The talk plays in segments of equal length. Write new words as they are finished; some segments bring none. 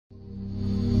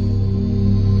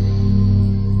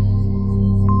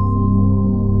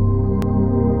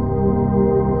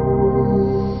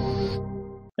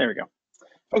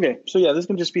So yeah, this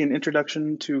can just be an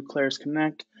introduction to Claris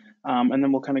Connect, and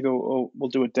then we'll kind of we'll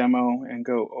do a demo and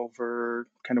go over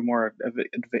kind of more of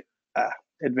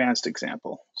advanced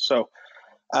example. So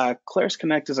Claris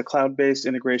Connect is a cloud-based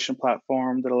integration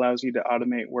platform that allows you to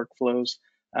automate workflows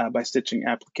by stitching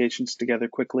applications together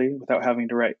quickly without having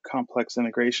to write complex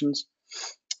integrations.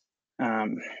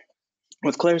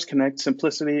 With Claris Connect,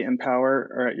 simplicity and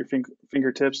power are at your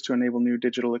fingertips to enable new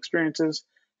digital experiences,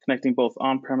 connecting both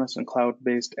on-premise and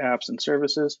cloud-based apps and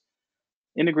services.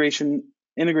 Integrating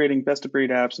best-of-breed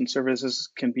apps and services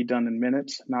can be done in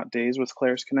minutes, not days, with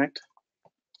Claris Connect.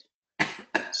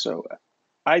 So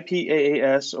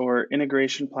IPaaS, or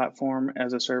Integration Platform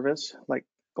as a Service, like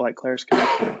Claris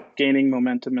Connect, are gaining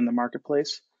momentum in the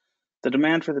marketplace. The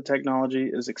demand for the technology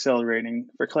is accelerating.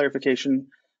 For clarification,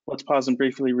 let's pause and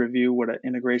briefly review what an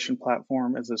integration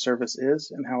platform as a service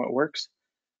is and how it works.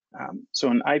 So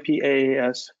an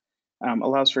IPaaS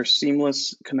allows for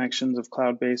seamless connections of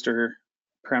cloud-based or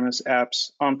premise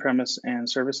apps, on-premise, and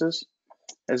services.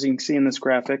 As you can see in this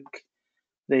graphic,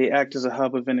 they act as a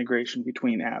hub of integration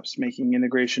between apps, making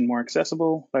integration more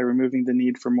accessible by removing the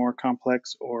need for more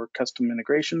complex or custom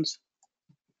integrations.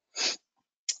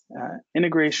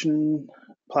 Integration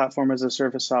platform as a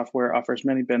service software offers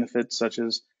many benefits, such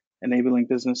as enabling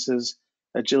businesses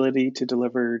agility to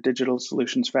deliver digital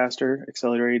solutions faster,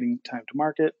 accelerating time to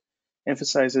market,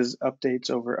 emphasizes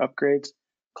updates over upgrades.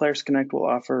 Claris Connect will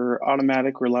offer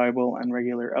automatic, reliable, and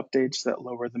regular updates that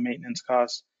lower the maintenance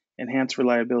costs, enhance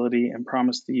reliability, and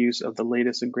promise the use of the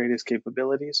latest and greatest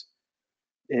capabilities.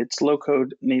 Its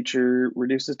low-code nature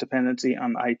reduces dependency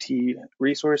on IT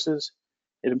resources.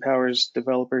 It empowers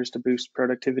developers to boost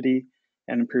productivity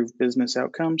and improve business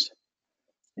outcomes.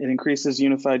 It increases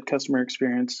unified customer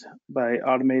experience by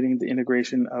automating the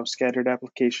integration of scattered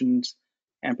applications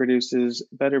and produces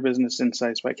better business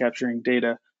insights by capturing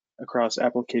data across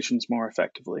applications more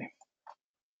effectively.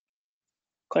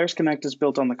 Claris Connect is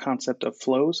built on the concept of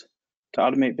flows to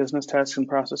automate business tasks and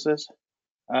processes.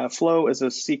 Flow is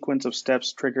a sequence of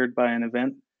steps triggered by an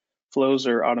event. Flows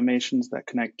are automations that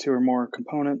connect two or more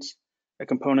components. A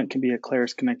component can be a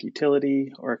Claris Connect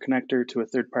utility or a connector to a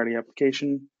third-party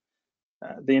application.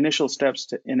 The initial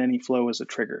steps in any flow is a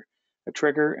trigger. A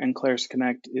trigger in Claris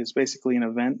Connect is basically an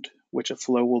event which a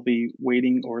flow will be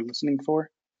waiting or listening for.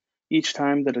 Each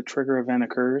time that a trigger event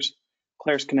occurs,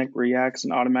 Claris Connect reacts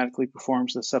and automatically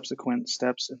performs the subsequent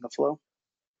steps in the flow.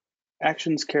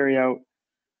 Actions carry out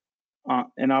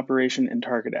an operation in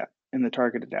the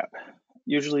targeted app,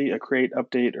 usually a create,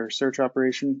 update, or search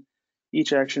operation.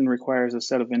 Each action requires a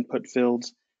set of input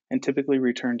fields and typically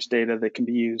returns data that can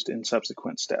be used in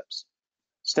subsequent steps.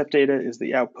 Step data is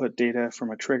the output data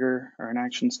from a trigger or an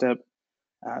action step.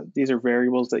 These are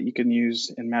variables that you can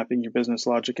use in mapping your business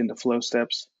logic into flow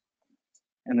steps.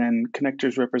 And then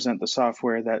connectors represent the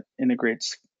software that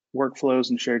integrates workflows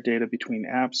and shared data between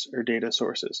apps or data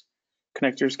sources.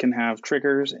 Connectors can have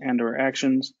triggers and/or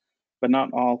actions, but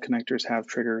not all connectors have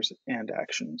triggers and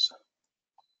actions.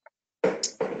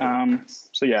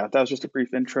 So yeah, that was just a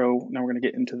brief intro. Now we're going to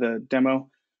get into the demo.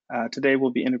 Today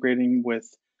we'll be integrating with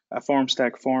a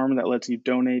FormStack form that lets you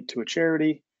donate to a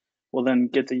charity. We'll then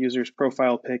get the user's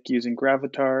profile pic using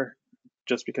Gravatar,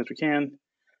 just because we can.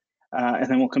 And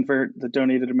then we'll convert the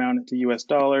donated amount into US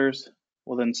dollars.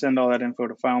 We'll then send all that info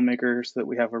to FileMaker so that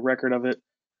we have a record of it.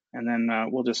 And then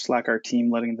we'll just Slack our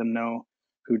team, letting them know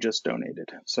who just donated.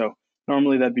 So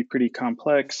normally that'd be pretty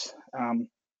complex.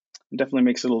 It definitely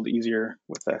makes it a little easier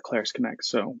with Claris Connect.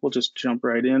 So we'll just jump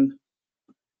right in.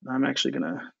 I'm actually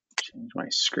gonna change my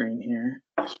screen here.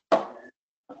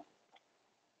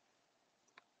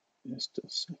 Just a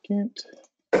second.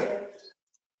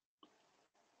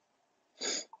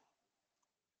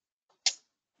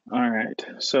 All right,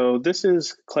 so this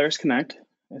is Claris Connect.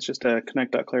 It's just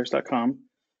connect.claris.com.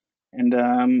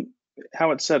 And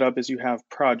how it's set up is you have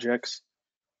projects,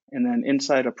 and then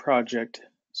inside a project,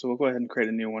 so we'll go ahead and create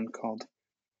a new one called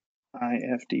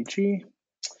IFDG. And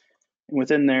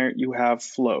within there, you have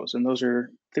flows, and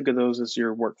think of those as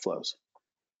your workflows.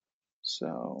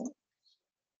 So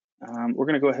we're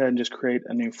going to go ahead and just create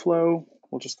a new flow.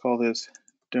 We'll just call this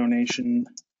donation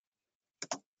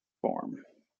form.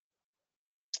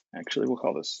 Actually, we'll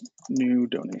call this new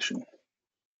donation.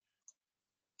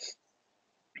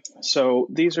 So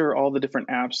these are all the different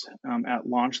apps at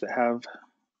launch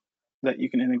that you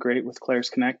can integrate with Claris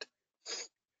Connect.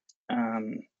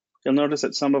 You'll notice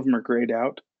that some of them are grayed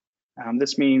out.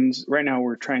 This means right now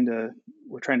we're trying to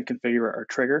configure our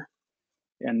trigger,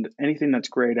 and anything that's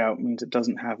grayed out means it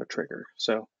doesn't have a trigger.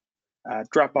 So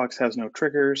Dropbox has no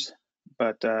triggers,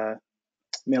 but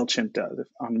MailChimp does.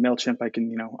 On MailChimp, I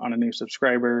can, on a new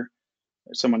subscriber,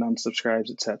 someone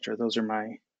unsubscribes, etc. Those are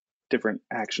my different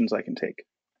actions I can take.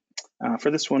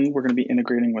 For this one, we're going to be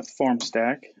integrating with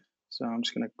FormStack. So I'm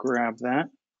just going to grab that.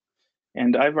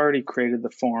 And I've already created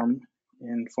the form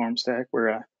in FormStack.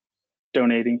 We're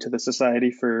donating to the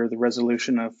Society for the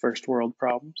Resolution of First World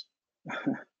Problems.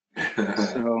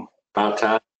 So, about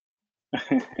time.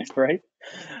 right?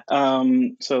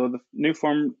 So the new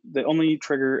form, the only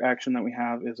trigger action that we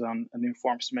have is on a new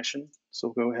form submission.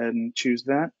 So we'll go ahead and choose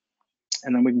that,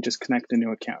 and then we can just connect a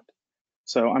new account.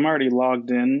 So I'm already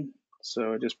logged in,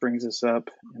 so it just brings this up,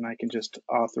 and I can just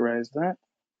authorize that.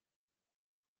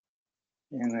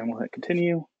 And then we'll hit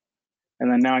continue.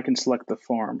 And then now I can select the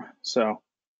form. So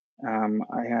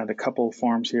I had a couple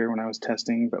forms here when I was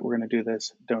testing, but we're going to do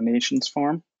this donations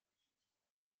form.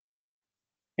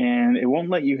 And it won't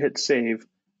let you hit save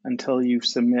until you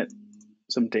submit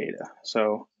some data.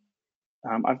 So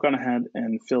I've gone ahead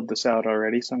and filled this out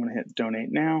already. So I'm going to hit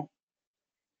donate now.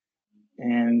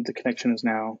 And the connection is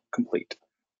now complete.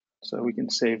 So we can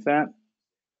save that.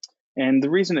 And the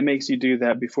reason it makes you do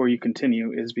that before you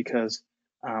continue is because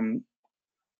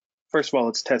first of all,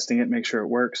 it's testing it, make sure it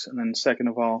works. And then second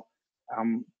of all,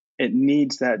 it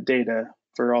needs that data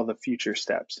for all the future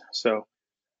steps. So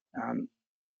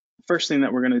first thing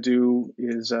that we're going to do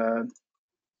is,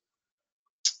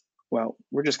 well,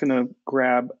 we're just going to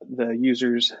grab the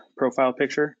user's profile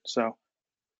picture. So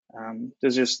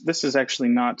this is actually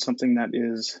not something that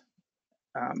is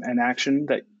an action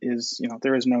that is,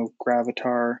 there is no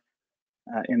Gravatar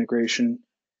integration.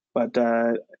 But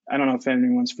I don't know if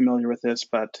anyone's familiar with this,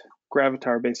 but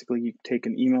Gravatar, basically you take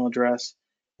an email address,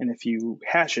 and if you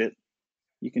hash it,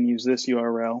 you can use this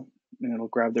URL and it'll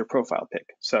grab their profile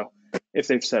pic. So if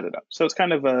they've set it up. So it's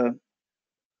kind of a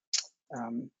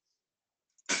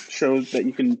shows that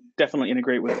you can definitely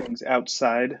integrate with things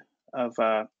outside of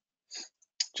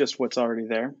just what's already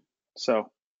there. So,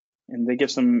 and they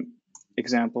give some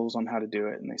examples on how to do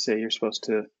it. And they say you're supposed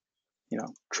to,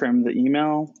 trim the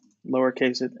email,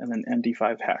 lowercase it, and then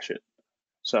MD5 hash it.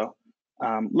 So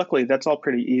luckily, that's all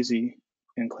pretty easy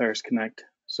in Claris Connect.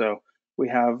 So we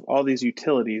have all these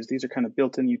utilities. These are kind of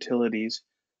built-in utilities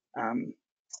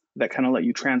that kind of let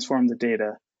you transform the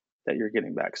data that you're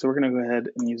getting back. So we're going to go ahead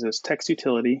and use this text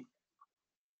utility,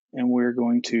 and we're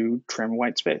going to trim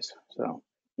white space. So,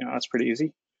 that's pretty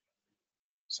easy.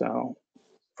 So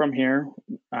from here,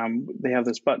 they have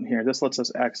this button here. This lets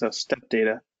us access step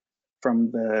data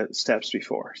from the steps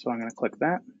before. So I'm going to click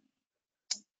that.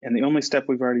 And the only step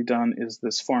we've already done is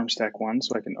this FormStack one,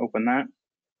 so I can open that.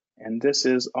 And this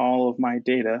is all of my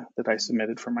data that I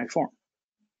submitted for my form.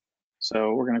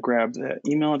 So we're going to grab the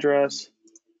email address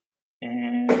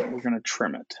and we're going to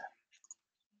trim it.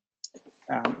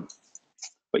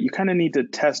 But you kind of need to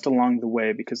test along the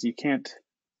way because you can't,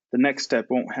 the next step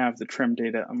won't have the trim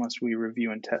data unless we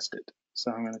review and test it.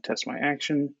 So I'm going to test my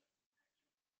action.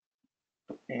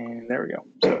 And there we go.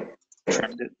 So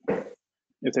trimmed it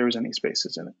if there was any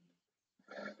spaces in it.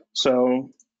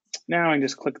 So now I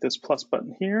just click this plus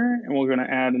button here and we're going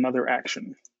to add another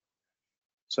action.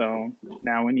 So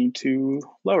now we need to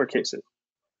lowercase it.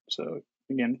 So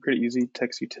again, pretty easy,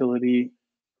 text utility,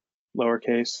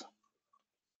 lowercase.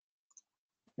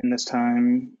 And this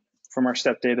time from our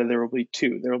step data, there will be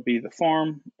two. There will be the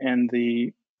form and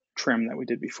the trim that we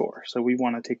did before. So we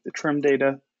want to take the trim data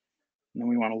and then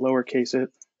we want to lowercase it.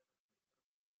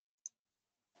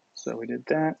 So we did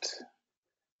that.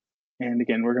 And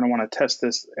again, we're going to want to test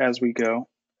this as we go.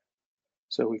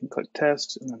 So we can click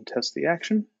test and then test the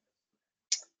action.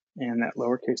 And that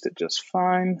lowercased it just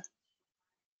fine.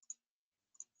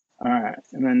 All right,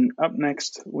 and then up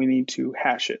next, we need to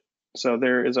hash it. So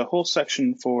there is a whole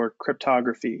section for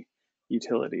cryptography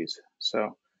utilities.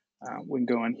 So we can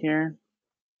go in here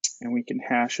and we can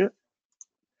hash it.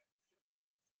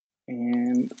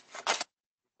 And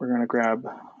we're going to grab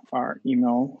our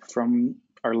email from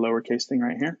our lowercase thing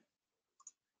right here.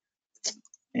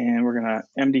 And we're going to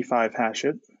MD5 hash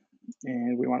it.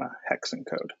 And we want a hex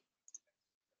encode.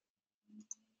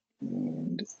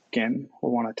 And again,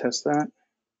 we'll want to test that.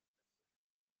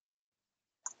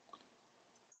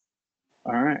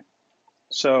 All right.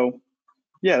 So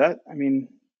yeah,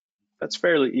 that's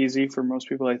fairly easy for most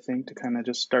people, I think, to kind of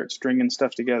just start stringing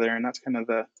stuff together. And that's kind of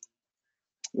the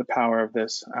power of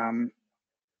this.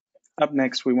 Up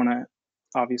next, we want to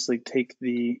obviously take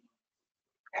the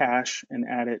hash and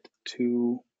add it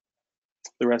to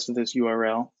the rest of this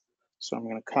URL. So I'm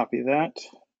going to copy that.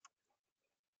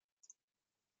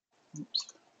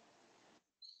 Oops.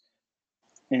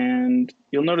 And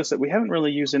you'll notice that we haven't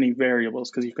really used any variables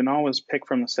because you can always pick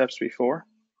from the steps before.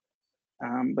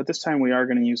 But this time we are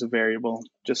going to use a variable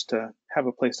just to have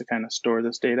a place to kind of store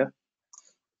this data.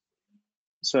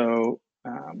 So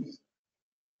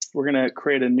we're going to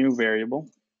create a new variable,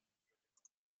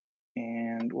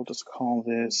 and we'll just call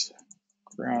this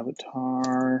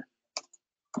gravatar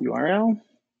URL.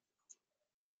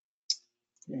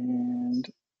 And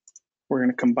we're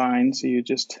going to combine, so you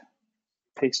just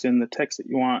paste in the text that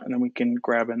you want, and then we can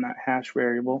grab in that hash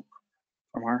variable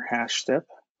from our hash step.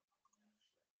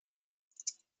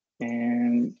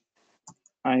 And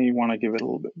I want to give it a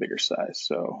little bit bigger size,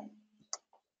 so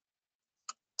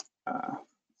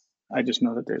I just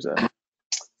know that there's a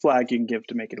flag you can give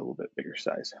to make it a little bit bigger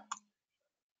size.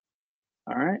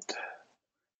 All right.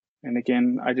 And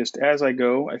again, as I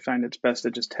go, I find it's best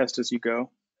to just test as you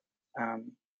go,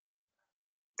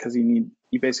 because you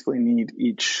basically need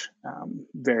each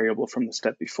variable from the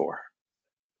step before.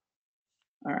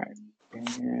 All right,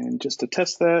 and just to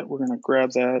test that, we're going to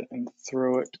grab that and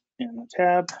throw it in the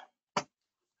tab.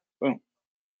 Boom.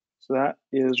 So that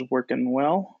is working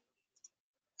well.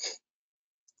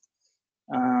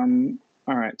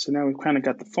 All right, so now we've kind of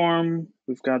got the form.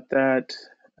 We've got that.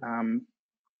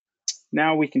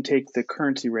 Now we can take the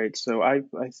currency rate. So I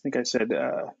think I said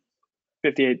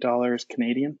 $58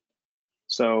 Canadian.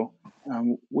 So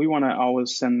we want to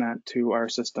always send that to our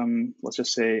system, let's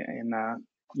just say in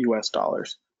US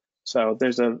dollars. So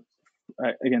there's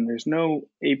again, there's no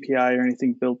API or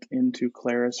anything built into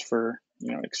Claris for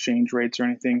exchange rates or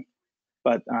anything,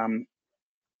 but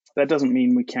that doesn't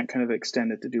mean we can't kind of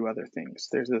extend it to do other things.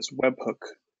 There's this webhook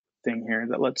thing here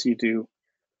that lets you do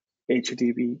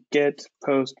HTTP get,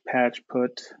 post, patch,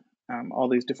 put, all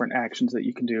these different actions that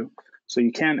you can do. So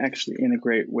you can actually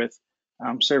integrate with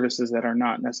services that are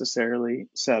not necessarily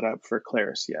set up for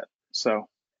Claris yet. So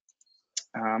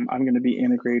I'm going to be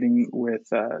integrating with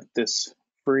this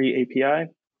free API.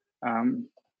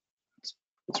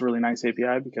 It's a really nice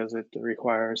API because it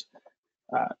requires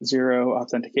zero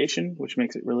authentication, which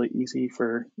makes it really easy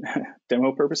for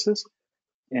demo purposes.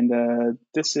 And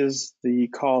this is the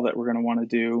call that we're going to want to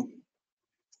do.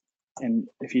 And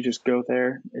if you just go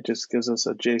there, it just gives us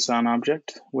a JSON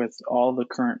object with all the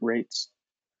current rates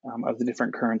of the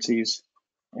different currencies.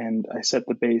 And I set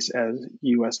the base as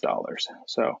US dollars.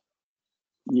 So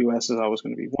US is always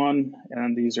going to be 1,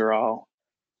 and these are all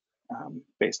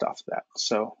based off of that.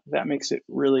 So that makes it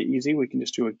really easy. We can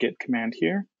just do a get command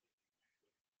here.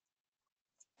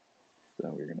 So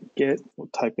we're going to we'll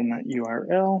type in that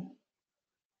URL.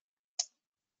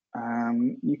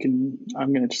 I'm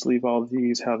going to just leave all of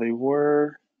these how they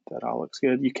were. That all looks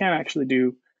good. You can actually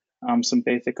do some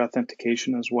basic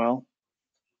authentication as well.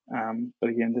 But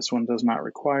again, this one does not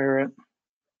require it.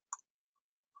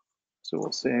 So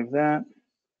we'll save that.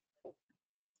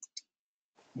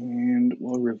 And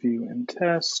we'll review and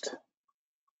test.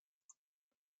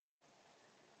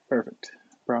 Perfect.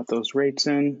 Brought those rates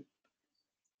in.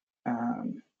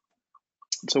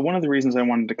 So one of the reasons I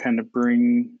wanted to kind of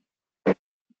bring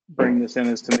this in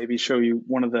is to maybe show you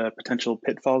one of the potential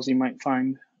pitfalls you might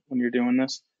find when you're doing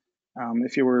this.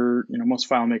 If you were, most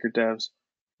FileMaker devs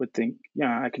would think,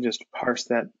 yeah, I can just parse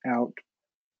that out.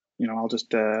 I'll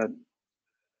just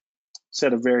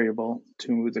set a variable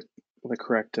to the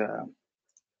correct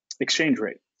exchange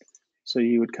rate. So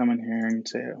you would come in here and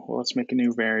say, well, let's make a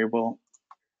new variable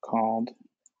called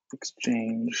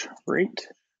exchange rate.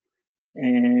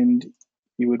 And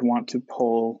you would want to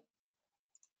pull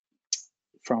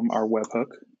from our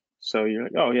webhook. So you're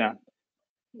like, oh yeah,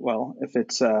 well, if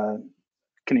it's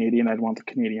Canadian, I'd want the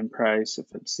Canadian price.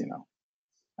 If it's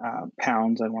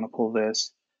pounds, I'd want to pull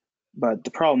this. But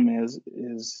the problem is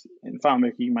in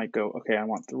FileMaker you might go, okay, I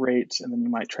want the rates, and then you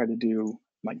might try to do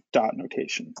like dot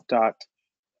notation, dot,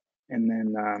 and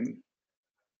then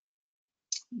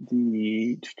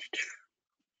the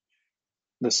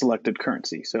selected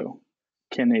currency, so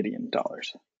Canadian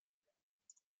dollars.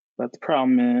 But the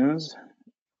problem is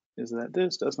that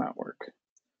this does not work.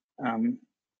 At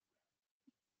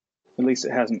least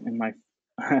it hasn't in my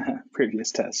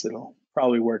previous tests. It'll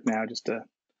probably work now just to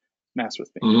mess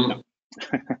with me. Mm-hmm. No.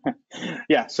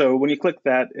 Yeah, so when you click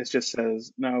that, it just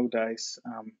says no dice.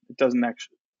 It doesn't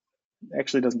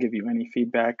actually doesn't give you any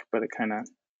feedback, but it kind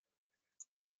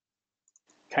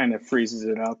of freezes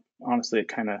it up. Honestly, it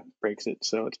kind of breaks it,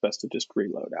 so it's best to just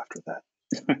reload after that.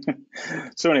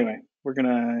 So anyway, we're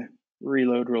gonna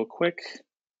reload real quick.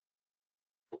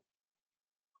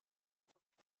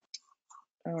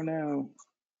 Oh no.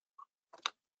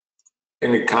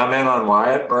 Any comment on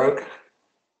why it broke?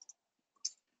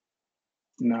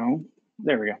 No.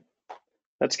 There we go.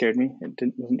 That scared me.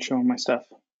 It wasn't showing my stuff.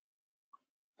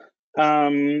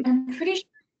 I'm pretty sure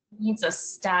it needs a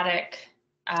static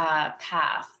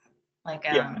path. Like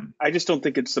yeah, I just don't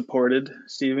think it's supported,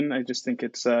 Stephen. I just think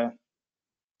it's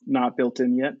not built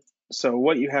in yet. So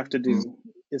what you have to do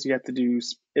is you have to do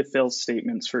if-else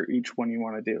statements for each one you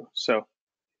want to do. So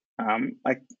I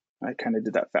kind of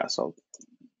did that fast.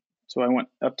 So I went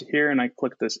up to here and I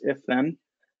clicked this if-then.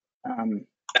 And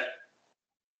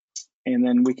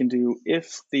then we can do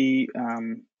if the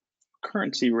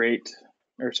currency rate,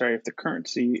 or sorry, if the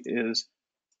currency is,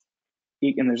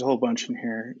 and there's a whole bunch in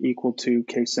here, equal to,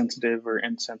 case sensitive or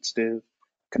insensitive,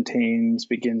 contains,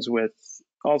 begins with,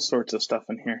 all sorts of stuff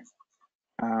in here.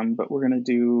 But we're going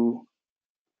to do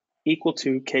equal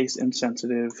to, case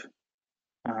insensitive,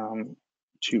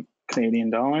 to Canadian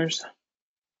dollars.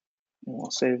 And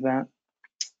we'll save that.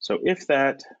 So if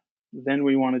that, then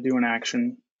we want to do an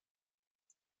action.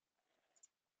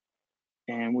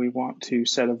 And we want to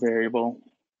set a variable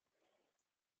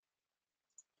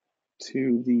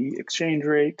to the exchange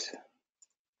rate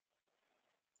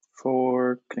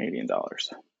for Canadian dollars.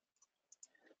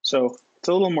 So it's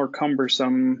a little more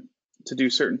cumbersome to do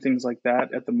certain things like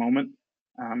that at the moment.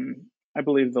 I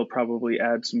believe they'll probably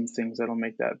add some things that'll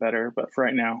make that better, but for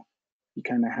right now, you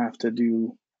kind of have to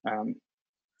do a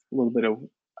little bit of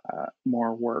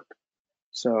more work.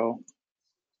 So,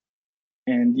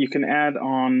 and you can add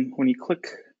on, when you click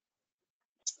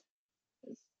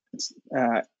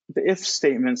the if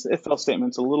statements, the if-else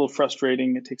statement's a little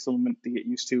frustrating. It takes a little minute to get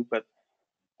used to, but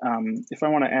if I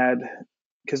want to add,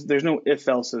 because there's no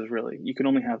if-else's really, you can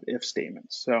only have if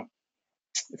statements. So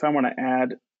if I want to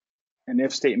add an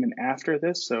if statement after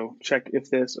this, so check if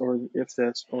this, or if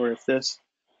this, or if this,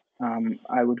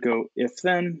 I would go if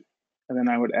then, and then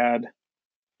I would add,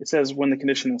 it says when the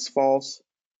condition is false,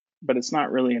 but it's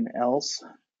not really an else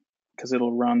because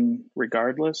it'll run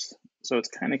regardless. So it's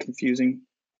kind of confusing,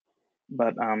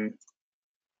 but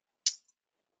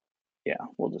yeah,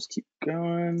 we'll just keep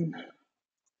going.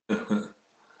 That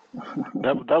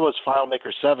was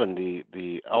FileMaker 7,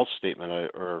 the else statement,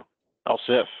 or else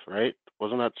if, right?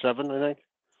 Wasn't that 7, I think?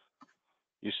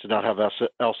 Used to not have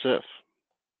else if.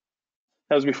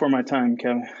 That was before my time,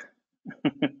 Kevin.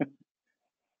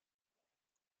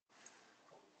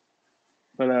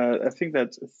 But I think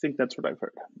that's what I've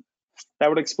heard. That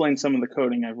would explain some of the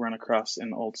coding I've run across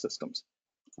in old systems.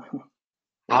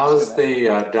 How's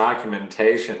the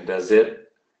documentation? Does it,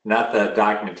 not the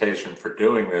documentation for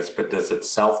doing this, but does it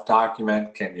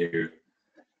self-document?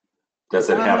 Does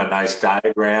it have a nice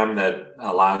diagram that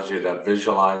allows you to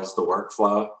visualize the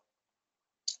workflow?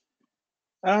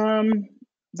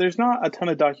 There's not a ton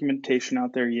of documentation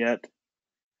out there yet.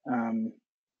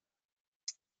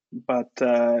 But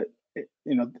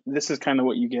you know, this is kind of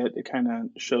what you get. It kind of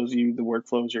shows you the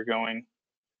workflows you're going.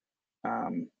 So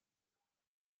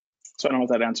I don't know if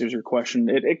that answers your question.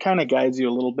 It kind of guides you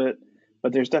a little bit,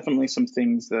 but there's definitely some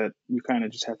things that you kind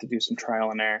of just have to do some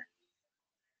trial and error.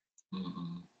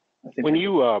 Mm-hmm. When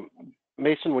you,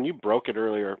 Mason, when you broke it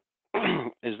earlier,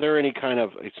 is there any kind of,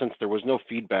 since there was no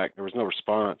feedback, there was no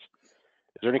response,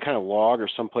 is there any kind of log or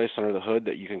someplace under the hood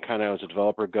that you can kind of, as a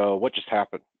developer, go, what just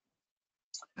happened?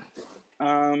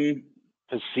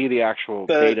 To see the actual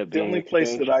data being the only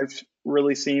place that I've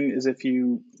really seen is if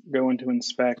you go into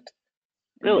inspect,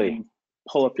 really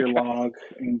pull up your log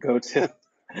and go to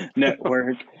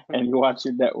network and you watch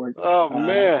your network. Oh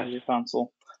man, your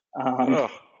console.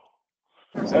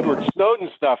 Edward Snowden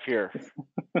stuff here.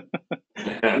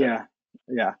 Yeah.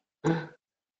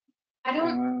 I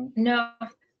don't know if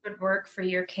it would work for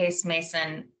your case,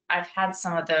 Mason. I've had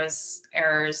some of those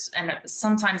errors, and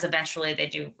sometimes eventually they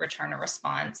do return a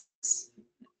response.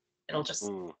 It'll just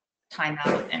time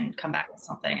out and come back with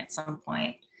something at some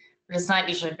point, but it's not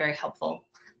usually very helpful.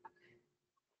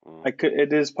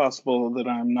 It is possible that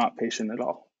I'm not patient at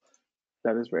all.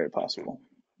 That is very possible.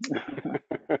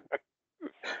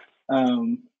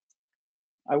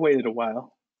 I waited a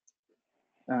while.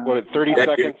 What, 30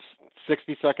 seconds,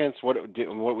 60 seconds? What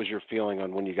was your feeling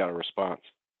on when you got a response?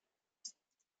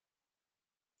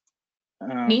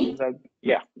 Me?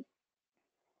 Yeah.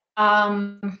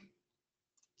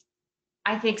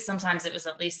 I think sometimes it was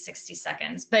at least 60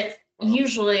 seconds, but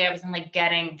usually I was only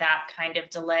getting that kind of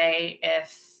delay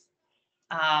if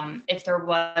there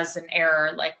was an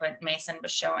error like what Mason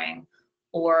was showing,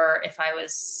 or if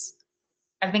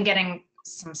I've been getting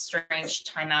some strange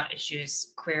timeout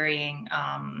issues querying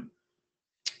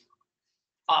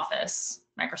Office,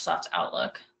 Microsoft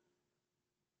Outlook.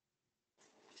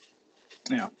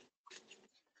 Yeah.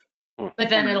 But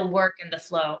then it'll work in the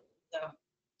flow, so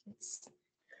it's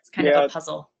kind of a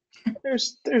puzzle.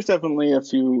 There's definitely a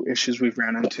few issues we've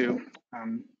ran into.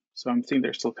 So I'm thinking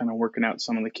they're still kind of working out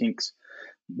some of the kinks.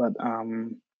 But all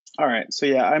right, so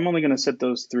yeah, I'm only going to set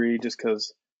those 3 just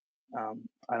because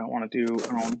I don't want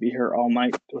to be here all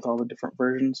night with all the different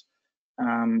versions.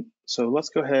 So let's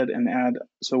go ahead and add,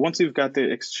 so once we've got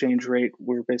the exchange rate,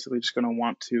 we're basically just going to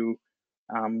want to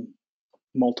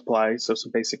multiply, so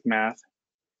some basic math.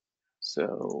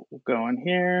 So we'll go in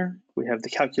here, we have the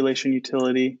calculation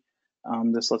utility.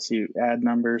 This lets you add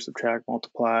numbers, subtract,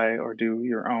 multiply, or do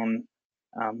your own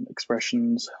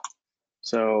expressions.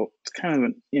 So it's kind of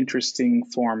an interesting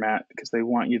format because they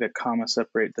want you to comma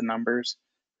separate the numbers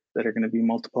that are going to be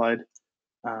multiplied.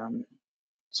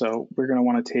 So we're going to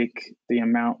want to take the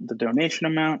amount, the donation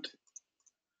amount,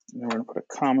 and then we're going to put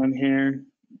a comma in here,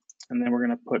 and then we're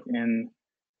going to put in,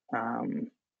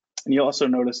 and you'll also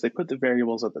notice they put the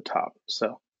variables at the top.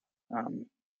 So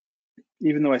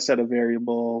even though I set a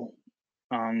variable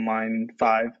on line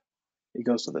 5, it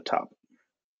goes to the top.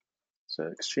 So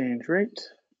exchange rate,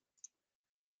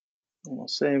 and we'll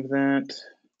save that.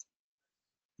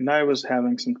 And I was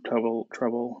having some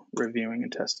trouble reviewing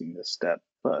and testing this step,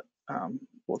 but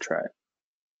we'll try it.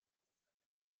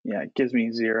 Yeah, it gives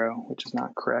me 0, which is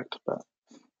not correct, but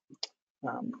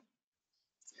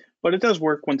it does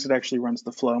work once it actually runs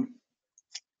the flow.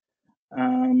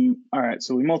 All right,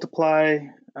 so we multiply.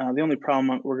 The only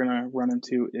problem we're going to run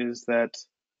into is that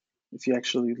if you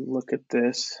actually look at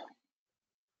this,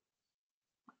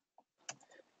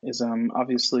 is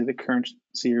obviously the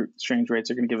currency exchange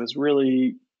rates are going to give us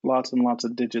really lots and lots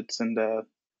of digits and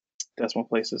decimal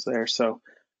places there. So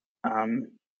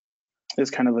it's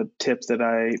kind of a tip that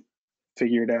I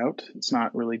figured out. It's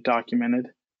not really documented.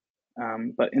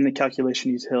 But in the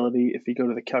calculation utility, if you go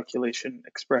to the calculation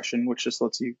expression, which just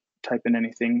lets you type in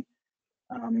anything,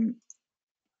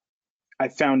 I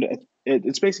found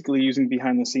it's basically using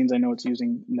behind the scenes. I know it's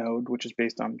using Node, which is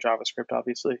based on JavaScript,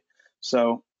 obviously.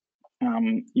 So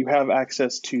you have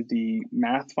access to the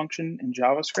math function in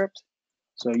JavaScript.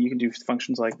 So you can do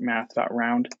functions like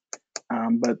math.round,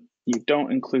 but you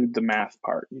don't include the math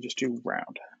part. You just do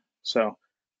round. So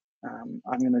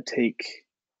I'm going to take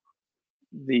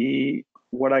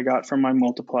what I got from my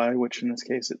multiply, which in this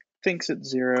case it thinks it's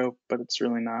 0, but it's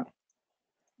really not.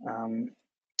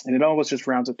 And it always just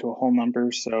rounds it to a whole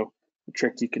number. So the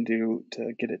trick you can do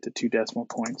to get it to 2 decimal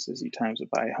points is you times it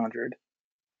by 100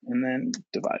 and then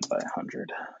divide by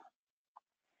 100.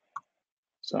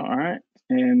 So, all right.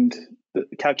 And the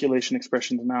calculation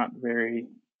expression is not very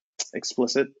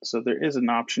explicit. So there is an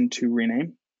option to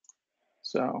rename.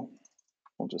 So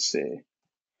we'll just say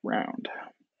round.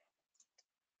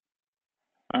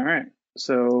 All right.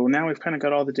 So now we've kind of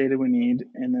got all the data we need.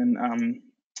 And then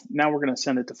now we're going to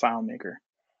send it to FileMaker.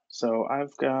 So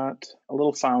I've got a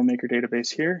little FileMaker database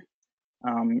here.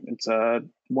 It's a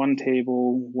one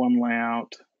table, one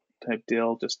layout type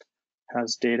deal, just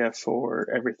has data for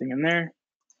everything in there.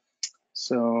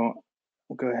 So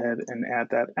we'll go ahead and add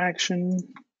that action.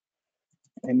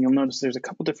 And you'll notice there's a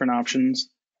couple different options.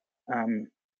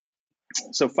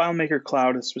 So FileMaker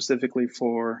Cloud is specifically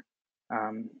for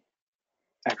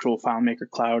actual FileMaker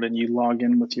Cloud, and you log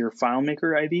in with your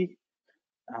FileMaker ID.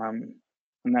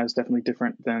 And that is definitely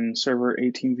different than Server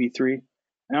 18v3.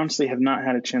 I honestly have not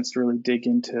had a chance to really dig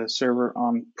into Server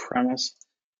on premise,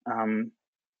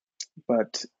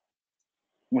 but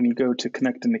when you go to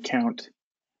connect an account,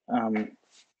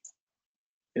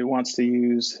 it wants to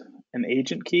use an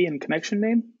agent key and connection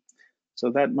name.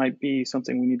 So that might be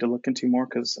something we need to look into more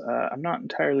because I'm not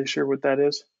entirely sure what that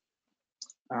is.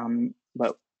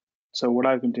 But so what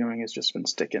I've been doing is just been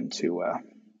sticking to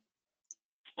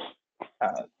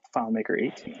FileMaker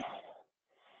 18.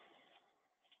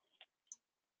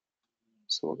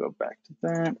 So we'll go back to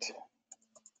that.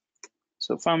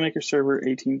 So FileMaker Server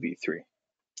 18v3.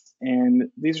 And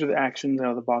these are the actions out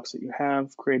of the box that you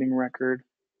have: creating a record,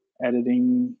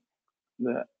 editing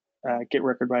the get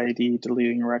record by ID,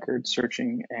 deleting a record,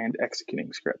 searching, and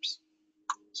executing scripts.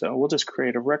 So we'll just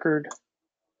create a record.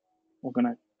 We're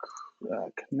going to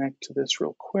connect to this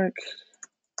real quick.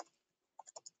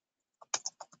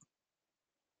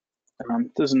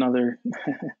 There's another,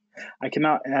 I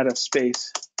cannot add a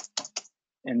space,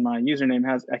 and my username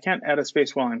I can't add a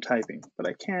space while I'm typing, but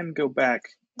I can go back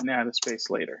and add a space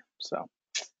later. So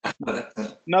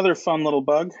another fun little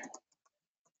bug.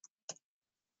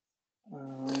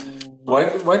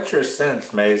 What's your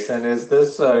sense, Mason? Is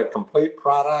this a complete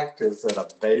product? Is it a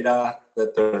beta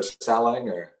that they're selling,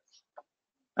 or?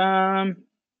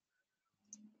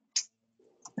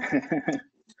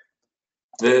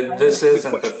 This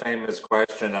isn't the famous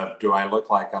question of, do I look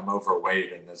like I'm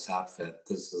overweight in this outfit?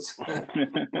 This is,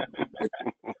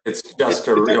 it's just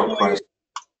a real question.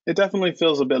 It definitely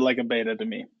feels a bit like a beta to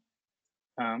me.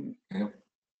 Yeah.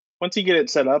 Once you get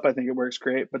it set up, I think it works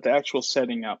great, but the actual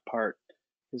setting up part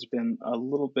has been a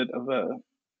little bit of a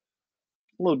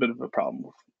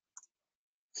problem.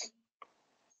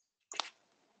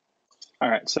 All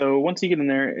right, so once you get in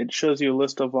there, it shows you a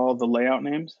list of all the layout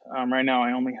names. Right now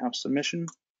I only have submission.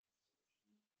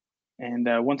 And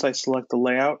once I select the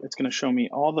layout, it's going to show me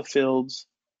all the fields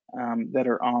that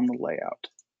are on the layout.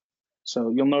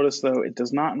 So you'll notice though, it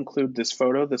does not include this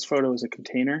photo. This photo is a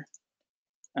container.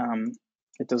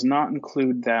 It does not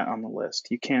include that on the list.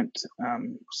 You can't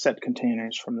set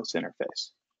containers from this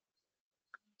interface.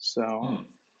 So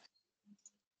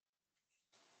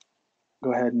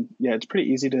go ahead and, yeah, it's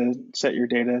pretty easy to set your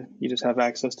data. You just have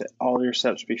access to all your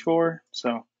steps before. So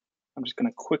I'm just gonna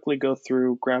quickly go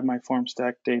through, grab my form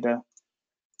stack data.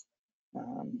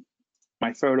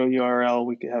 My photo URL,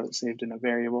 we could have it saved in a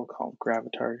variable called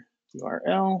gravatar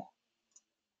URL.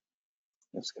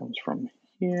 This comes from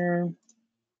here.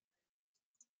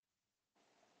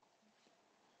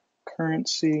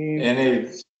 Currency.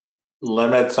 Any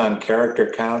limits on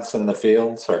character counts in the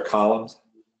fields or columns?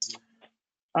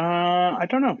 I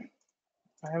don't know.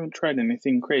 I haven't tried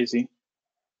anything crazy.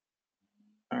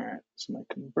 All right, so my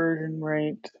conversion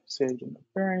rate saved in the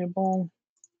variable.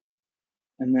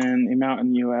 And then the amount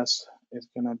in US is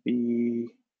gonna be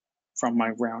from my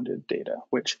rounded data,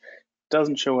 which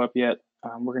doesn't show up yet.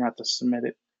 We're gonna have to submit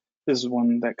it. This is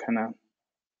one that kind of,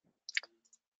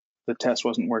 the test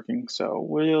wasn't working, so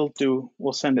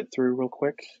we'll send it through real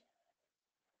quick.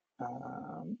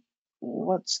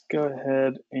 Let's go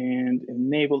ahead and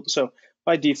enable. So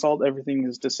by default, everything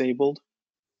is disabled.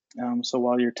 So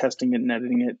while you're testing it and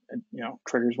editing it,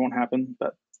 triggers won't happen,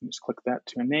 but just click that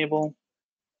to enable.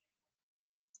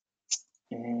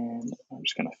 And I'm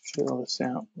just gonna fill this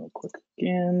out real quick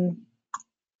again.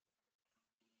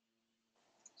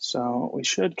 So we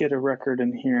should get a record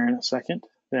in here in a second.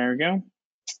 There we go.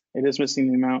 It is missing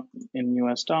the amount in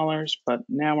US dollars, but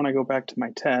now when I go back to my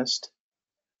test,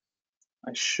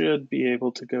 I should be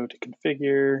able to go to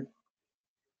configure,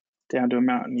 down to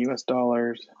amount in US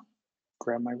dollars,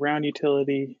 grab my round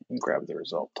utility, and grab the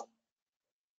result.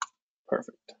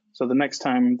 Perfect. So the next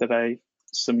time that I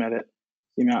submit it,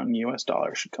 the amount in US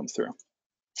dollars should come through.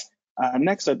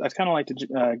 Next, I'd kind of like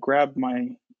to grab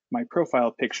my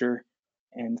profile picture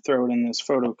and throw it in this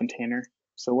photo container.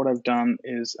 So what I've done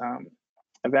is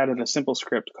I've added a simple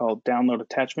script called download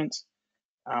attachments.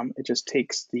 It just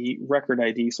takes the record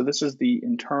ID. So this is the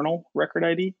internal record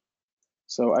ID.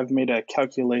 So I've made a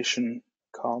calculation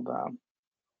called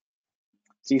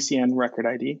ZCN record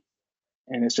ID,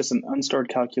 and it's just an unstored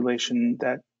calculation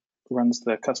that runs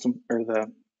the custom or the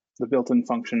built-in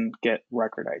function get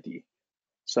record ID.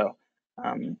 So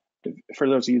for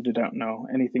those of you that don't know,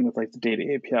 anything with like the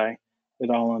data API, it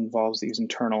all involves these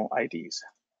internal IDs.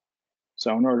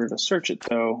 So in order to search it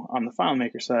though, on the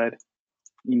FileMaker side,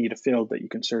 you need a field that you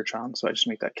can search on. So I just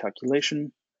make that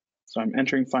calculation. So I'm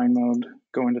entering find mode,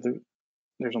 go into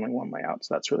there's only one layout,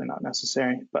 so that's really not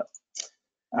necessary, but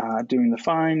doing the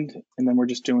find, and then we're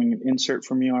just doing an insert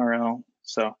from URL.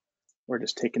 So we're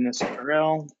just taking this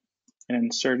URL and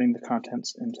inserting the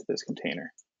contents into this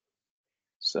container.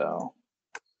 So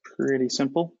pretty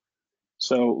simple.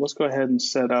 So let's go ahead and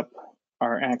set up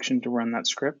our action to run that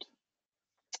script.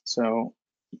 So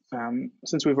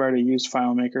since we've already used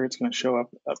FileMaker, it's going to show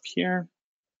up here.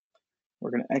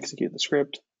 We're going to execute the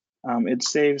script. It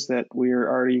saves that we are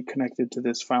already connected to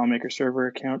this FileMaker server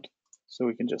account, so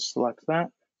we can just select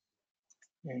that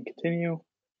and continue.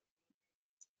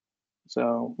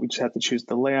 So we just have to choose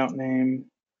the layout name.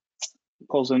 It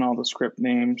pulls in all the script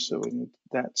names, so we need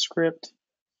that script,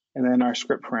 and then our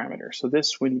script parameter. So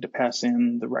this, we need to pass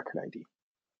in the record ID.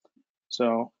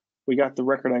 So we got the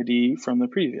record ID from the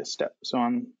previous step. So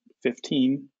on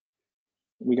 15,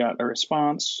 we got a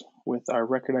response with our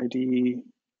record ID,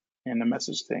 and the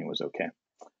message saying was okay.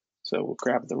 So we'll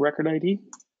grab the record ID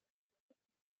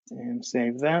and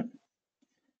save that.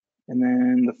 And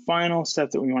then the final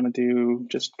step that we want to do,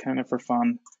 just kind of for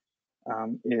fun,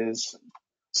 is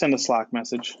send a Slack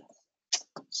message.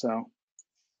 So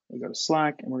we go to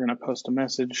Slack and we're going to post a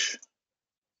message.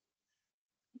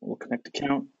 We'll connect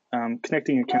account.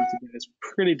 Connecting accounts again is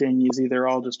pretty dang easy. They're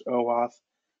all just OAuth.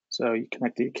 So you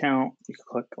connect the account, you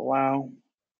click allow,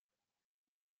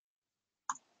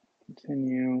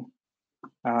 continue.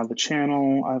 The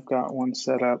channel, I've got one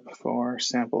set up for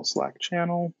sample Slack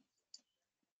channel.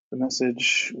 The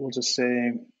message, we'll just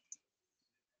say,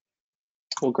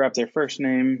 we'll grab their first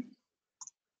name.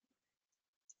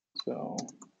 So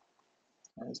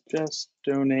as just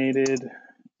donated,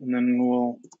 and then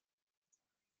we'll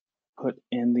put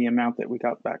in the amount that we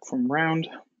got back from round.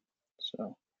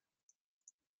 So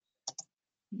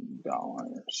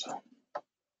dollars.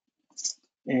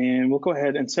 And we'll go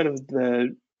ahead, instead of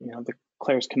the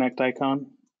Claris Connect icon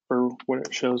for what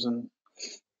it shows in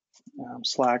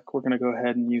Slack, we're going to go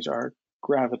ahead and use our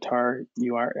Gravatar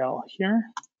URL here.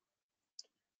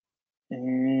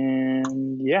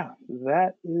 And yeah,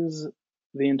 that is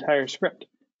the entire script.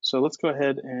 So let's go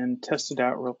ahead and test it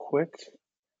out real quick.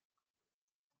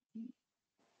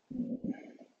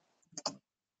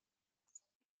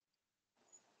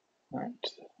 All right.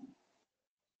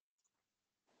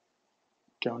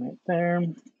 Donate there.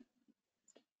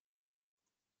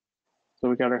 So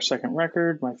we got our second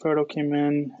record, my photo came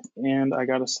in, and I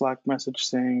got a Slack message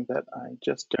saying that I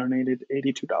just donated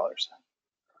 $82.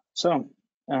 So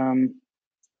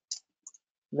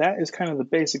that is kind of the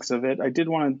basics of it. I did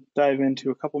want to dive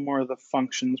into a couple more of the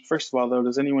functions. First of all, though,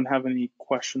 does anyone have any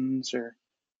questions or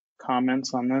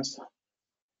comments on this?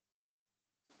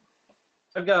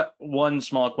 I've got one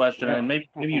small question, and maybe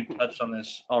you touched on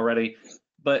this already,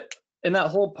 but in that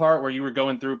whole part where you were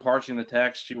going through parsing the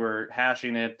text, you were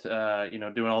hashing it,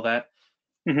 doing all that,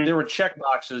 there were check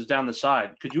boxes down the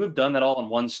side. Could you have done that all in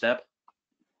one step?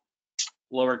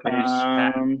 Lowercase.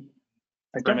 I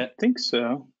don't think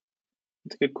so.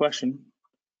 That's a good question.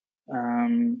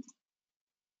 No,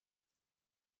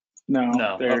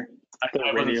 they're I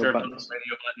wasn't sure buttons. if those were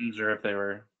radio buttons or if they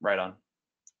were right on.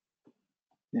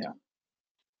 Yeah.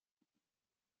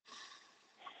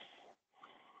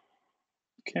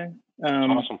 Okay.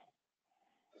 Awesome.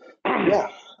 Yeah.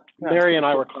 Mary and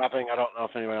I were clapping. I don't know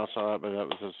if anybody else saw that, but that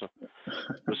was just, it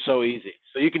was so easy.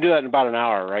 So you can do that in about an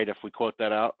hour, right? If we quote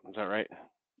that out, is that right?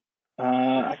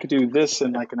 I could do this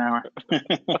in like an hour.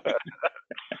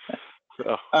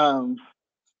 So,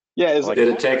 yeah. Did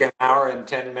it take an hour and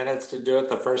 10 minutes to do it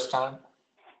the first time?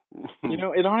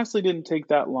 It honestly didn't take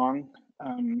that long.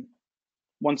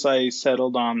 Once I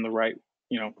settled on the right,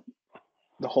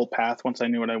 the whole path, once I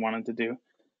knew what I wanted to do.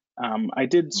 I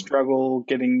did struggle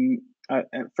getting, at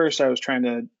first I was trying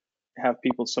to have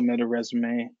people submit a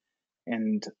resume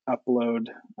and upload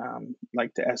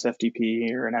like to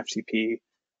SFTP or an FTP.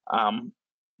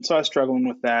 So I was struggling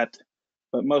with that,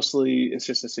 but mostly it's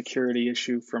just a security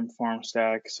issue from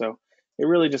FormStack. So it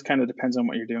really just kind of depends on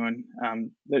what you're doing.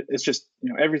 It's just,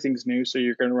 everything's new, so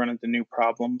you're going to run into new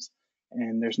problems.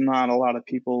 And there's not a lot of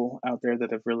people out there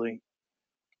that have really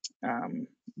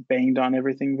banged on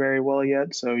everything very well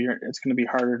yet. So it's going to be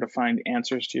harder to find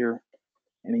answers to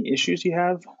any issues you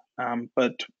have.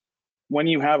 But when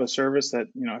you have a service that,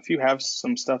 if you have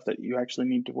some stuff that you actually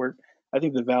need to work, I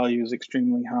think the value is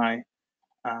extremely high.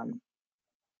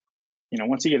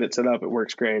 Once you get it set up, it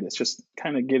works great. It's just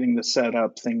kind of getting the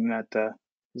setup thing that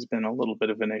has been a little bit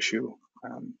of an issue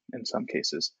in some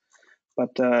cases.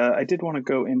 But I did want to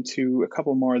go into a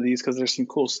couple more of these because there's some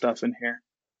cool stuff in here.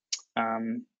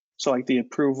 So like this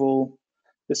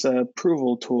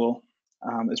approval tool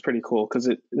is pretty cool because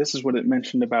this is what it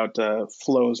mentioned about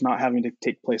flows not having to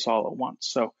take place all at once.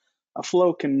 So a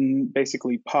flow can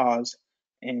basically pause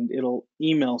and it'll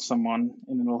email someone,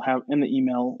 and it'll have in the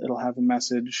email, it'll have a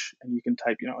message, and you can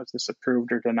type, is this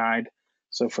approved or denied?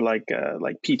 So for like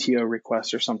PTO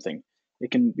requests or something,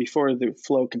 it can, before the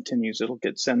flow continues, it'll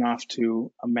get sent off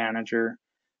to a manager,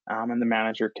 and the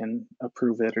manager can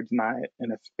approve it or deny it.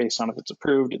 And if based on if it's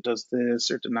approved, it does this,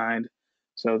 or denied.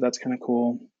 So that's kind of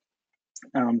cool.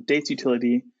 Dates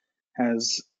utility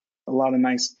has a lot of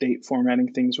nice date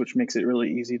formatting things, which makes it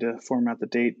really easy to format the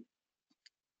date,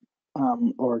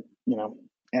 or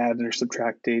add or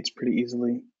subtract dates pretty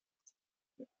easily.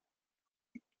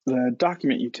 The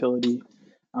document utility,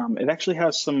 it actually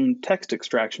has some text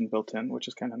extraction built in, which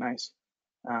is kind of nice.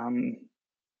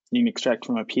 You can extract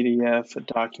from a PDF, a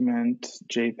document,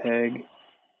 JPEG,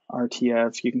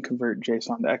 RTF. You can convert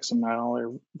JSON to XML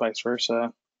or vice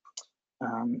versa.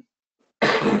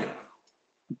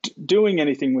 Doing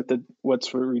anything with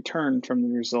what's returned from the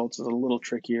results is a little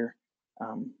trickier.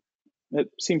 It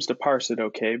seems to parse it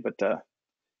okay, but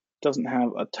doesn't have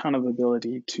a ton of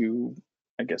ability to,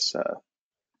 I guess,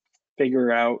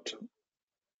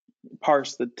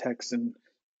 parse the text in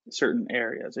certain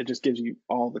areas. It just gives you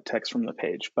all the text from the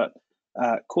page, but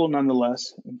cool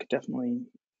nonetheless. And definitely,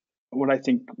 what I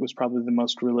think was probably the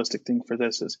most realistic thing for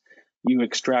this is you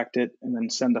extract it and then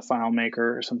send a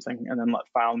FileMaker or something, and then let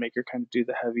FileMaker kind of do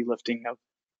the heavy lifting of,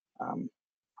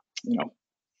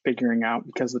 figuring out,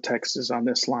 because the text is on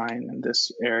this line and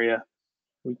this area,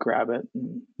 we grab it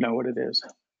and know what it is.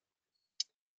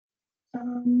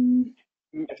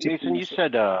 Mason, you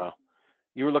said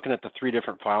you were looking at the 3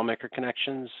 different FileMaker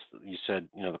connections. You said,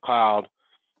 the cloud,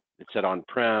 it said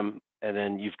on-prem, and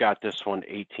then you've got this one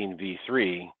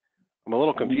 18v3. I'm a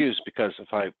little confused because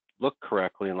if I look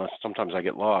correctly, unless sometimes I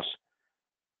get lost,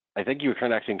 I think you were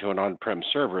connecting to an on-prem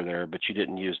server there, but you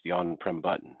didn't use the on-prem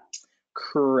button.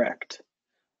 Correct.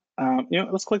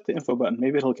 Let's click the info button.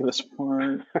 Maybe it'll give us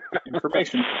more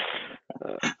information.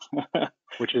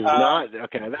 Which is not,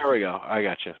 okay, there we go. I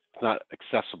got you. It's not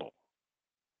accessible.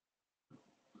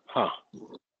 Huh.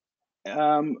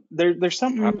 There's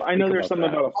something, I know there's something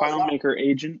that. about a FileMaker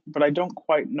agent, but I don't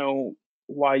quite know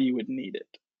why you would need it.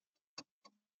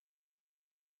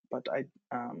 But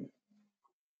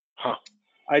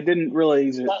I didn't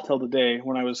realize it till today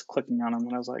when I was clicking on them,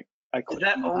 and I was like, is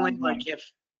that only like if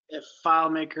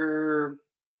FileMaker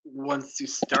wants to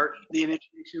start the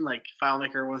initiation, like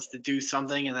FileMaker wants to do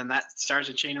something and then that starts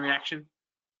a chain reaction?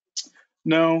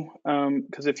 No,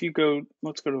 because if you go,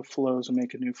 let's go to flows and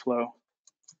make a new flow.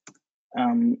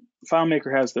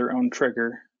 FileMaker has their own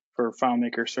trigger for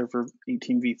FileMaker Server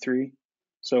 18v3,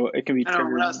 so it can be triggered. I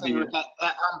don't know what I was saying with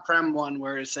that on-prem one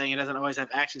where it's saying it doesn't always have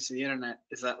access to the internet.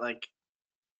 Is that like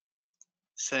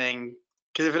saying,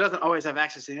 because if it doesn't always have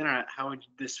access to the internet, how would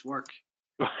this work?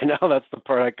 I know, that's the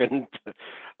part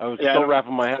I was still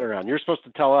wrapping my head around. You're supposed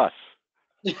to tell us.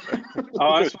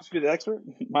 Oh, I'm supposed to be the expert?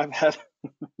 My bad.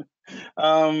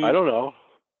 I don't know.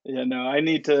 Yeah, no, I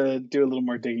need to do a little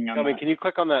more digging on that. Can you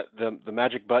click on that the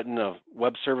magic button of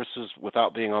web services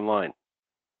without being online?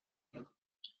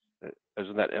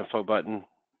 Isn't that info button?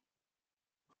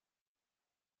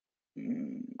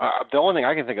 The only thing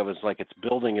I can think of is like it's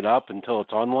building it up until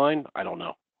it's online. I don't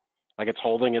know. Like it's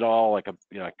holding it all like a,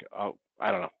 you know, like, oh,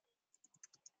 I don't know.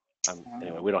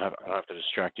 Anyway, I don't have to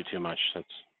distract you too much. That's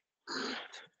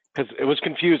because it was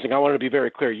confusing. I wanted to be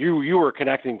very clear. You were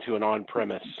connecting to an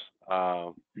on-premise,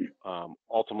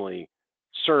 ultimately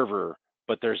server,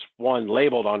 but there's one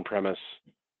labeled on-premise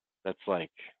that's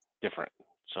like different.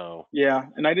 So yeah,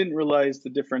 and I didn't realize the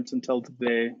difference until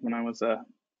today when I was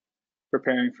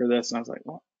preparing for this, and I was like,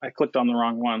 well, I clicked on the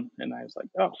wrong one, and I was like,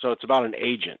 oh. So it's about an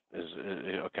agent. Is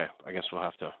okay? I guess we'll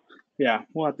have to. Yeah,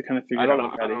 we'll have to kind of figure. I don't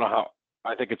know how.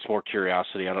 I think it's more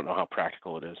curiosity. I don't know how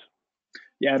practical it is.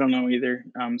 Yeah, I don't know either.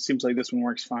 Seems like this one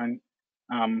works fine.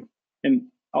 And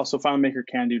also FileMaker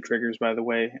can do triggers, by the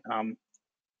way.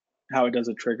 How it does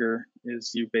a trigger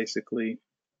is you basically,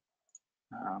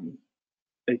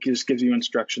 it just gives you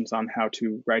instructions on how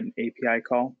to write an API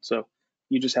call. So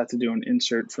you just have to do an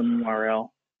insert from URL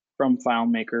from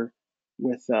FileMaker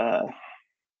with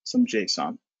some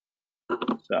JSON.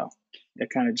 So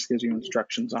it kind of just gives you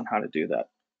instructions on how to do that.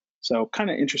 So kind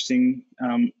of interesting.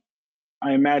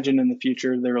 I imagine in the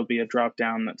future there will be a drop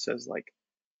down that says like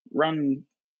run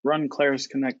Claris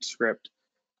Connect script,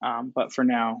 but for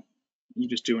now you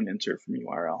just do an insert from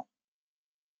URL.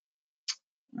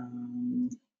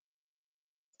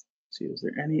 See, is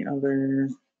there any other?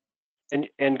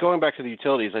 And going back to the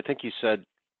utilities, I think you said,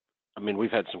 I mean,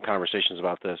 we've had some conversations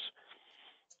about this.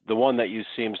 The one that you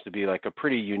seems to be like a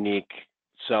pretty unique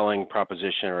selling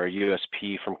proposition or a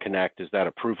USP from Connect is that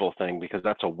approval thing, because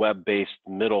that's a web-based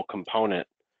middle component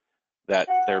that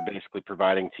they're basically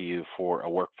providing to you for a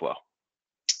workflow.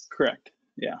 Correct.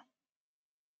 Yeah.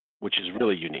 Which is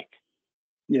really unique.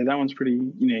 Yeah, that one's pretty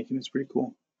unique and it's pretty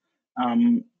cool.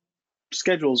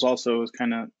 Schedules also is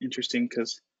kind of interesting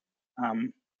because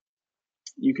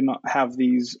you can have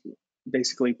these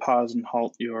basically pause and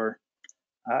halt your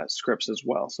scripts as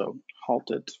well. So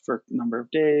halt it for a number of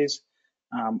days,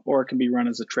 or it can be run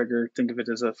as a trigger. Think of it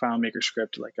as a FileMaker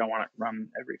script, like I want it run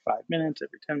every 5 minutes,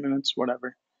 every 10 minutes,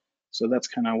 whatever. So that's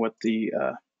kind of what the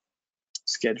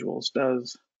schedules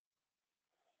does.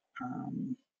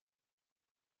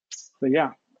 But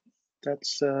yeah,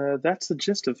 that's the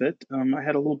gist of it. I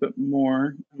had a little bit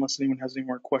more, unless anyone has any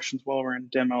more questions while we're in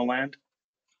demo land.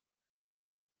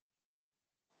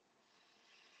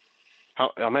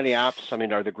 How many apps? I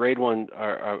mean, are the grade one?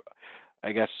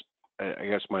 I guess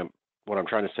what I'm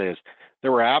trying to say is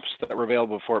there were apps that were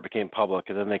available before it became public,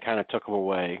 and then they kind of took them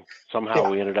away. Somehow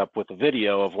we ended up with a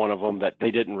video of one of them that they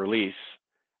didn't release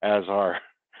as our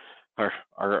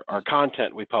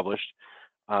content we published.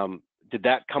 Did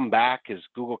that come back? Is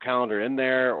Google Calendar in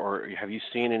there, or have you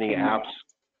seen any apps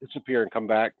disappear and come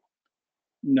back?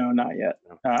 No, not yet.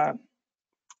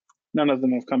 None of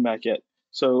them have come back yet.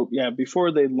 So yeah,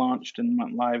 before they launched and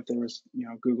went live, there was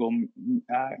Google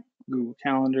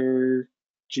Calendar,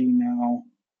 Gmail,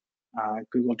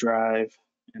 Google Drive,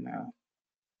 and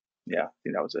yeah, I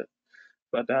think that was it.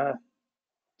 But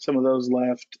some of those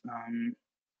left.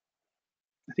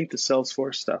 I think the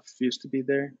Salesforce stuff used to be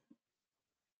there.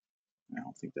 I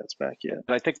don't think that's back yet.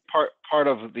 I think part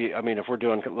of the, I mean, if we're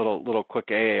doing a little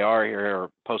quick AAR here or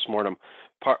postmortem,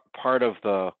 part of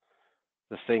the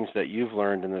things that you've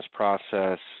learned in this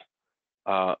process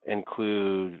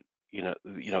include,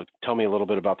 tell me a little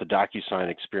bit about the DocuSign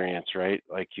experience, right?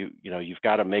 Like you've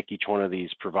got to make each one of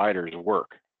these providers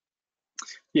work.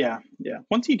 Yeah.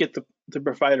 Once you get the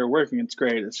provider working, it's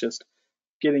great. It's just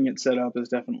getting it set up is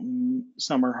definitely,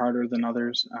 some are harder than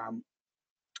others.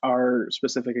 Our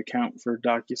specific account for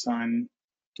DocuSign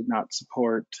did not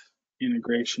support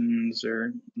integrations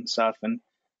and stuff, and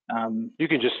you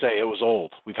can just say it was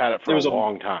old. We've had it for a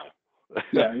long time.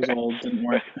 Yeah, it was old, didn't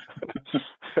work.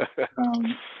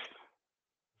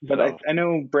 But I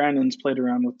know Brandon's played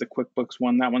around with the QuickBooks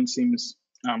one. That one seems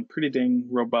pretty dang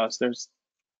robust. There's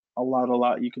a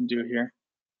lot you can do here.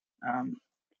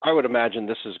 I would imagine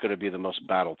this is going to be the most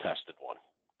battle tested one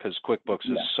because QuickBooks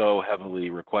is so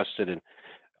heavily requested, and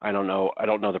I don't know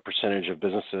the percentage of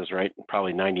businesses, right?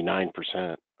 Probably 99%.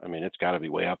 I mean, it's got to be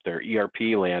way up there.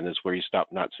 ERP land is where you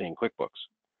stop not seeing QuickBooks.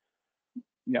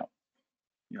 Yeah.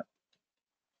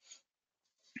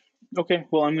 Okay,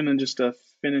 well, I'm going to just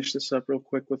finish this up real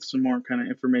quick with some more kind of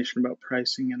information about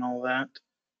pricing and all that.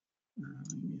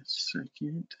 Give me a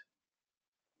second.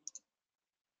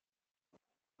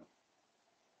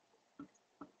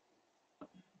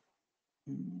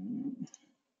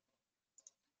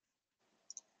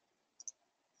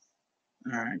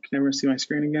 All right, can everyone see my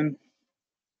screen again?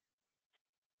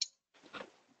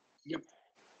 Yep.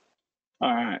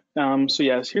 All right, so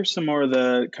yes, here's some more of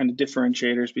the kind of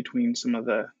differentiators between some of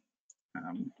the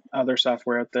other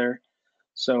software out there.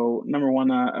 So number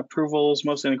one, approvals.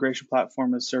 Most integration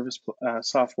platform as service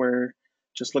software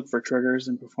just look for triggers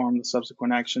and perform the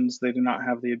subsequent actions. They do not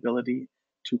have the ability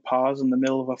to pause in the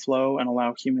middle of a flow and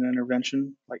allow human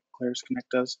intervention like Claris Connect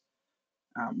does.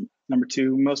 Number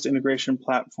two, most integration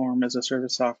platform as a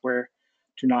service software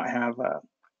do not have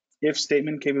if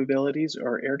statement capabilities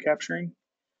or error capturing.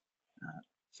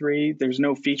 Three, there's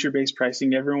no feature-based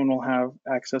pricing. Everyone will have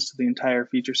access to the entire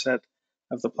feature set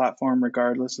of the platform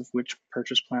regardless of which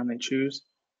purchase plan they choose.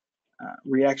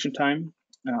 Reaction time.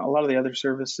 A lot of the other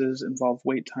services involve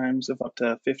wait times of up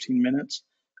to 15 minutes.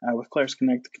 With Claris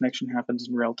Connect, the connection happens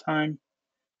in real time.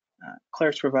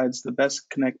 Claris provides the best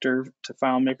connector to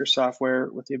FileMaker software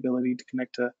with the ability to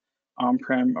connect to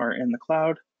on-prem or in the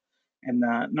cloud. And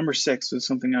number 6 is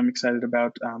something I'm excited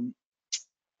about.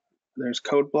 There's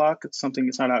Code Block. It's something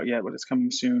that's not out yet, but it's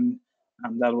coming soon.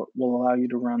 That will allow you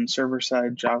to run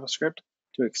server-side JavaScript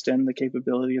to extend the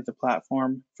capability of the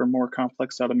platform for more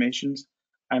complex automations.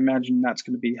 I imagine that's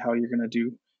going to be how you're going to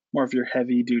do more of your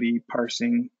heavy-duty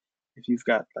parsing. If you've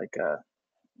got like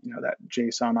that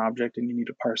JSON object and you need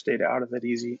to parse data out of it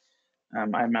easy,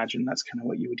 I imagine that's kind of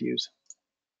what you would use.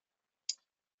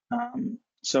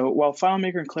 So while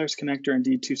FileMaker and Claris Connect are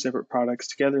indeed two separate products,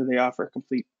 together they offer a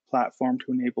complete platform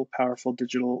to enable powerful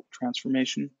digital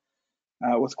transformation.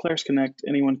 With Claris Connect,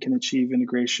 anyone can achieve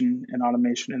integration and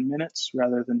automation in minutes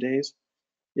rather than days.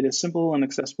 It is simple and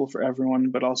accessible for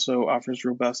everyone, but also offers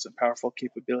robust and powerful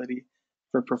capability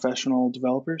for professional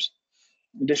developers.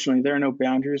 Additionally, there are no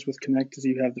boundaries with Connect as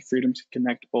you have the freedom to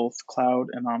connect both cloud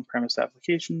and on-premise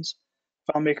applications.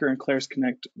 FileMaker and Claris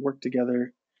Connect working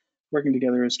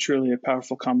together is truly a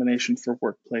powerful combination for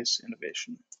workplace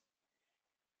innovation.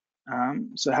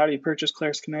 So how do you purchase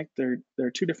Claris Connect? There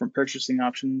are two different purchasing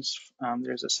options.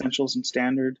 There's Essentials and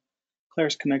Standard.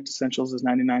 Claris Connect Essentials is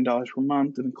 $99 per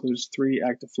month. It includes 3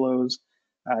 active flows.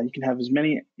 You can have as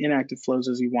many inactive flows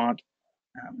as you want.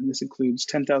 And this includes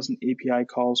 10,000 API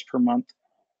calls per month.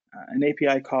 An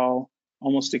API call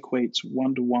almost equates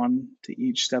 1-to-1 to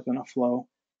each step in a flow.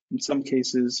 In some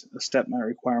cases, a step might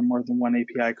require more than one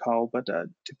API call, but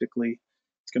typically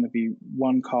it's going to be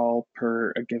 1 call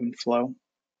per a given flow,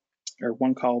 or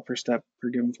 1 call per step per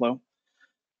given flow.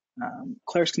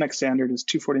 Claris Connect Standard is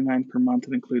 $249 per month.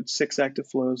 It includes 6 active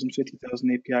flows and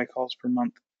 50,000 API calls per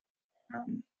month.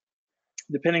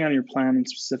 Depending on your plan and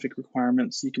specific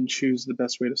requirements, you can choose the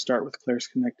best way to start with Claris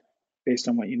Connect based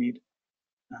on what you need.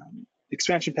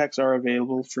 Expansion packs are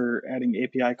available for adding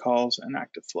API calls and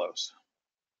active flows.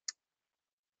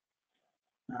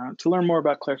 To learn more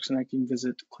about Claris Connect, you can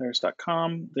visit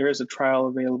claris.com. There is a trial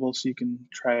available, so you can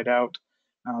try it out.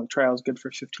 The trial is good for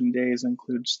 15 days,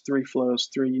 includes 3 flows,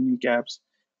 3 unique apps,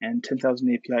 and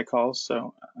 10,000 API calls,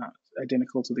 so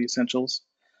identical to the Essentials.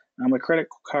 A credit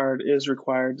card is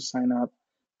required to sign up,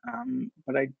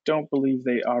 but I don't believe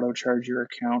they auto-charge your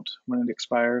account when it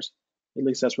expires. At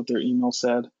least that's what their email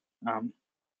said.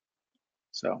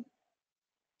 So,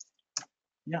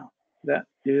 yeah, that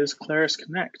is Claris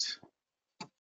Connect.